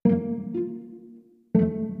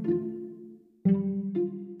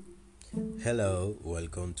Hello,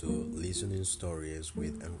 welcome to Listening Stories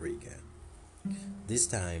with Enrique. This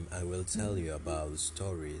time I will tell you about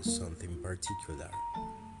stories something particular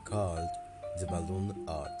called The Balloon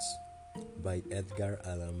Odds by Edgar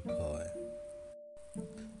Allan Poe.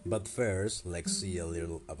 But first, let's see a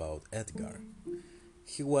little about Edgar.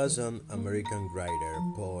 He was an American writer,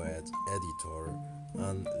 poet, editor,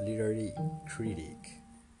 and literary critic.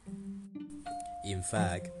 In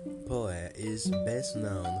fact, Poe is best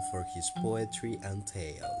known for his poetry and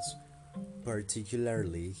tales,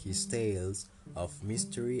 particularly his tales of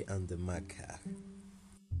mystery and the macabre.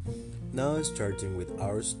 Now, starting with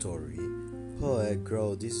our story, Poe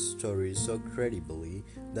wrote this story so credibly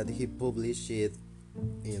that he published it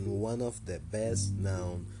in one of the best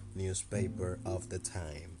known newspapers of the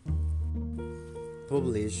time.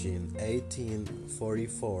 Published in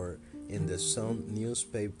 1844 in the Sun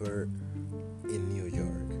newspaper in New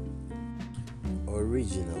York.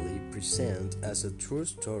 Originally presented as a true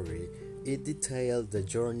story, it detailed the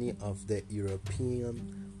journey of the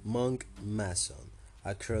European monk Mason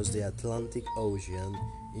across the Atlantic Ocean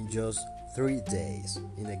in just 3 days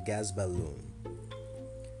in a gas balloon.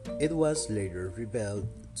 It was later revealed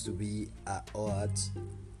to be a hoax,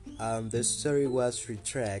 and the story was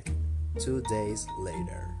retracted 2 days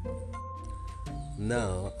later.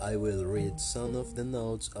 Now I will read some of the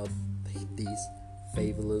notes of this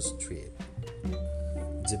fabulous trip.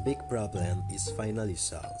 The big problem is finally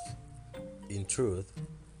solved. In truth,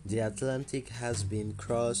 the Atlantic has been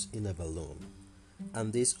crossed in a balloon,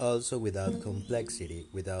 and this also without complexity,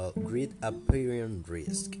 without great apparent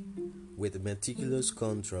risk, with meticulous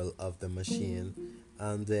control of the machine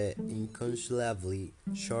and the inconceivably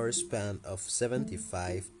short span of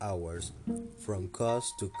 75 hours from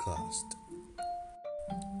coast to coast.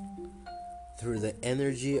 Through the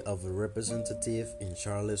energy of a representative in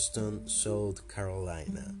Charleston, South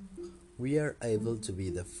Carolina, we are able to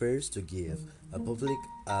be the first to give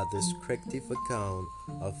a descriptive account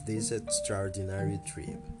of this extraordinary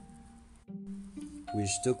trip,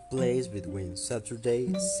 which took place between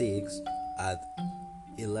Saturday 6 at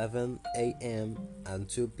 11 a.m. and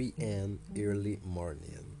 2 p.m. early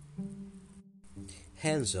morning.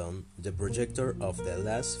 Henson, the projector of the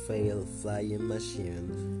last failed flying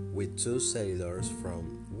machine, with 2 sailors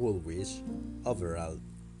from Woolwich, overall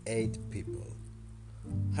 8 people.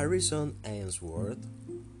 Harrison Ainsworth,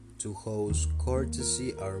 to whose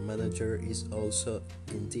courtesy our manager is also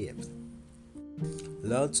indebted.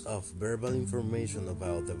 Lots of verbal information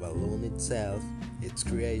about the balloon itself, its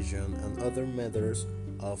creation, and other matters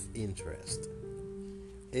of interest.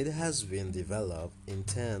 It has been developed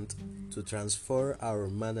intent to transform our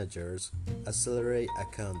manager's accelerate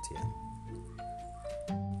accounting.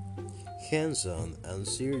 Henson and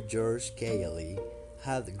Sir George Cayley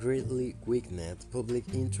had greatly weakened public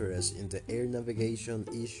interest in the air navigation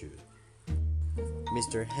issue.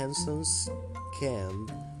 Mr. Henson's scheme,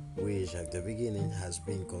 which at the beginning has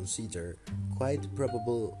been considered quite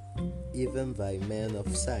probable even by men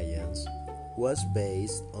of science, was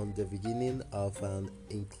based on the beginning of an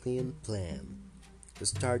inclined plan,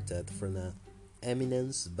 started from an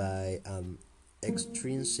eminence by an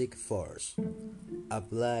extrinsic force,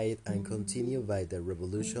 applied and continued by the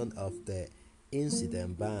revolution of the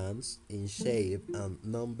incident bands in shape and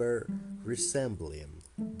number resembling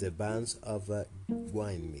the bands of a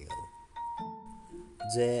windmill.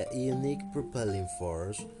 The unique propelling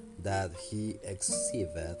force that he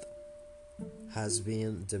exhibited has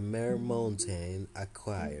been the mere mountain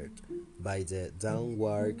acquired by the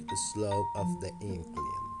downward slope of the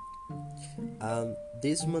incline, and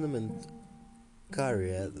this monument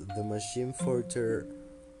carried the machine further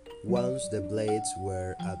once the blades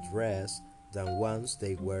were at rest than once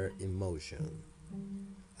they were in motion,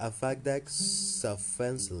 a fact that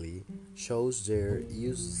sufficiently shows their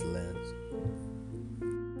uselessness,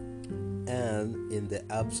 and in the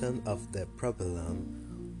absence of the propellant,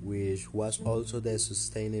 which was also the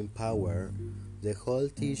sustaining power, the whole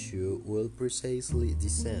tissue will precisely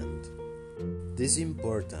descend. This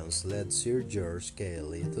importance led Sir George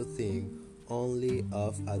Cayley to think only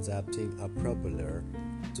of adapting a propeller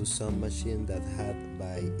to some machine that had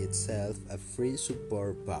by itself a free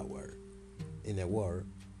support power, in a word,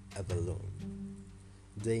 a balloon.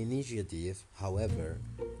 The initiative, however,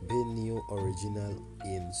 being new original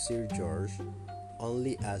in Sir George,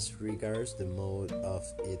 only as regards the mode of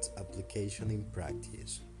its application in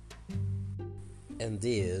practice. And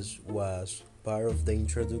this was part of the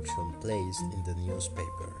introduction placed in the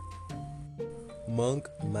newspaper. Monk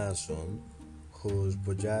Mason, whose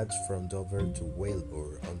voyage from Dover to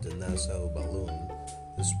Weilburg on the Nassau balloon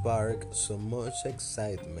sparked so much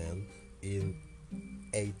excitement in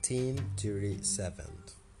 1837,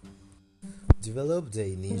 developed the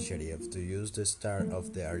initiative to use the star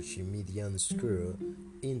of the Archimedean screw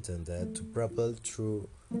intended to propel through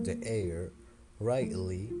the air,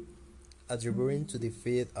 rightly attributing to the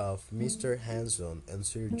feat of Mr. Hanson and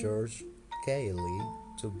Sir George Cayley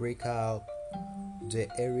to break out the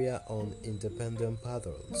area on independent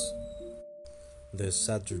paddles. The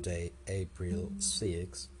Saturday, April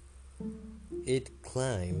 6, it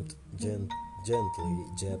climbed gently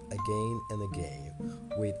yet again and again,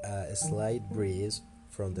 with a slight breeze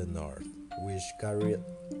from the north, which carried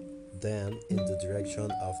them in the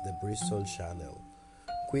direction of the Bristol Channel.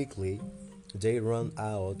 Quickly, they ran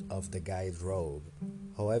out of the guide rope.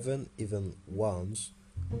 However, even once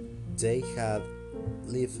they had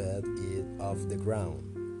lifted it off the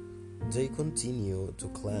ground, they continued to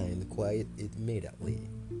climb quite immediately.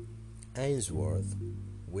 Ainsworth,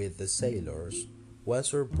 with the sailors, was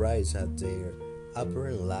surprised at their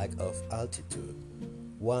apparent lack of altitude.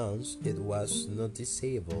 Once it was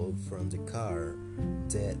noticeable from the car,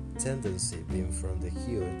 the tendency being from the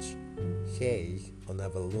huge height on a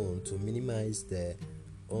balloon to minimize the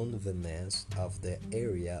unevenness of the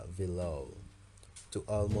area below to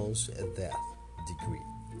almost a death degree.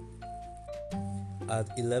 At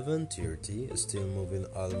 11:30, still moving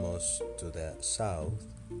almost to the south,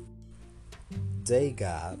 they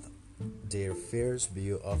got their first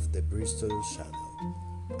view of the Bristol Channel,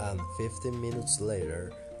 and 15 minutes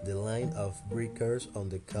later, the line of breakers on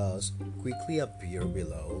the coast quickly appeared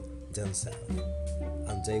below themselves,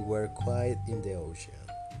 and they were quite in the ocean.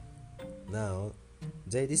 Now,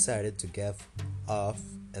 they decided to get off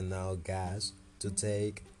and now gas to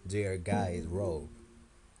take their guide rope,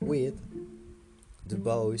 with the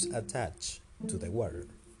buoys attached to the water.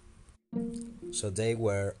 So they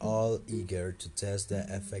were all eager to test the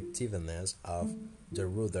effectiveness of the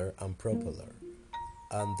rudder and propeller,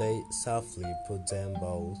 and they softly put them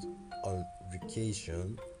both on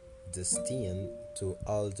vacation, destined to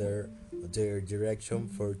alter their direction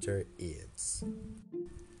further east,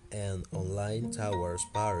 and on line towards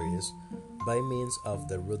Paris. By means of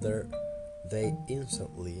the rudder, they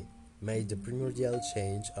instantly made the primordial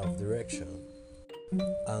change of direction,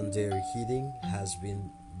 and their heading has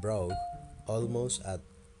been brought almost at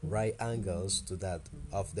right angles to that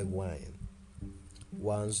of the wind.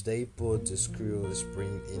 Once they put the screw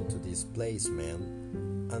spring into displacement,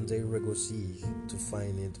 and they regoiced to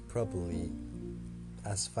find it properly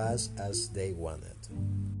as fast as they wanted.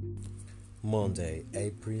 Monday,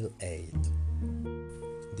 April 8th.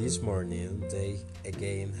 This morning they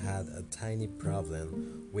again had a tiny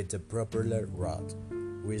problem with the propeller rod,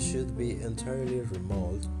 which should be entirely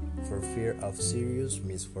removed for fear of serious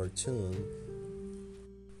misfortune.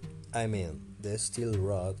 I mean, the steel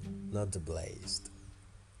rod, not the blade.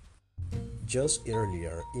 Just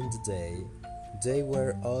earlier in the day, they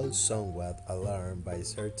were all somewhat alarmed by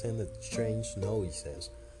certain strange noises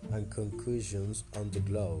and concussions on the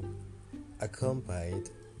globe, accompanied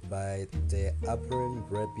by the apparent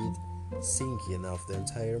rapid sinking of the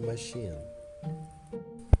entire machine.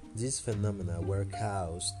 These phenomena were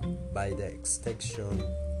caused by the extinction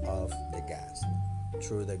of the gas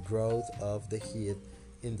through the growth of the heat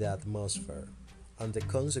in the atmosphere and the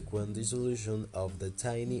consequent dissolution of the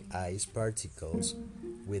tiny ice particles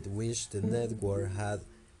with which the network had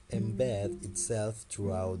embedded itself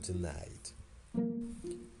throughout the night.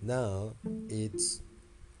 Now it's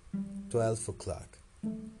 12 o'clock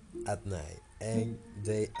at night, and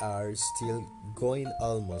they are still going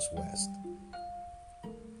almost west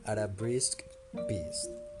at a brisk pace.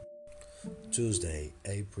 Tuesday,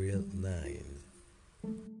 April 9th.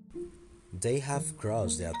 They have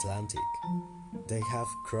crossed the Atlantic. They have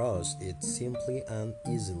crossed it simply and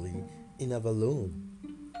easily in a balloon.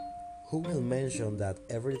 Who will mention that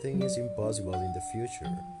everything is impossible in the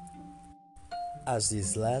future? As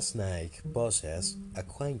this last night possessed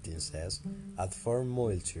acquaintances at Fort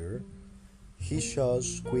Moultrie, he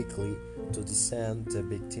chose quickly to descend the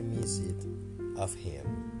victimicide of him.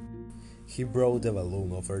 He brought the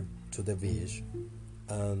balloon over to the beach,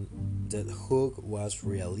 and the hook was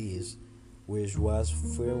released, which was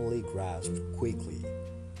firmly grasped quickly.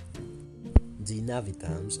 The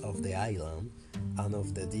inhabitants of the island and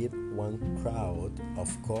of the deep one crowd, of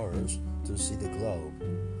course, to see the globe.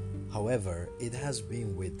 However, it has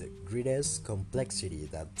been with the greatest complexity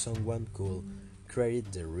that someone could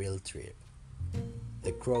credit the real trip,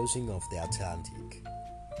 the crossing of the Atlantic.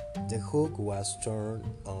 The hook was turned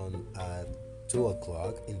on at 2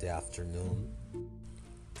 o'clock in the afternoon,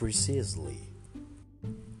 precisely,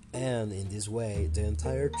 and in this way the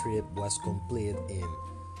entire trip was complete in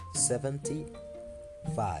 70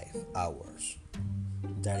 5 hours.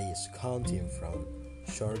 That is counting from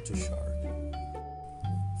shore to shore,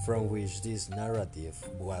 from which this narrative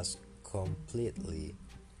was completely.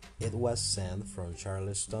 It was sent from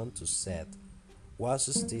Charleston to set, was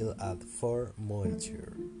still at Fort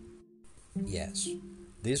Moultrie. Yes,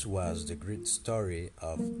 this was the great story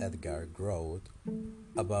of Edgar wrote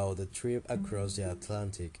about the trip across the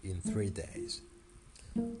Atlantic in 3 days,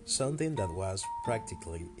 something that was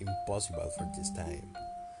practically impossible for this time.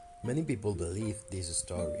 Many people believe this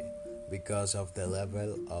story because of the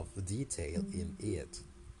level of detail in it.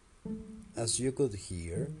 As you could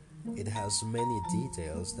hear, it has many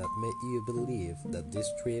details that make you believe that this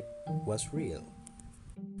trip was real.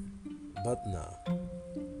 But no,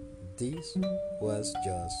 this was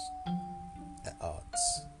just a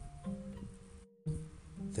odds.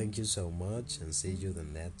 Thank you so much and see you the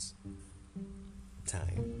next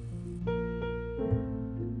time.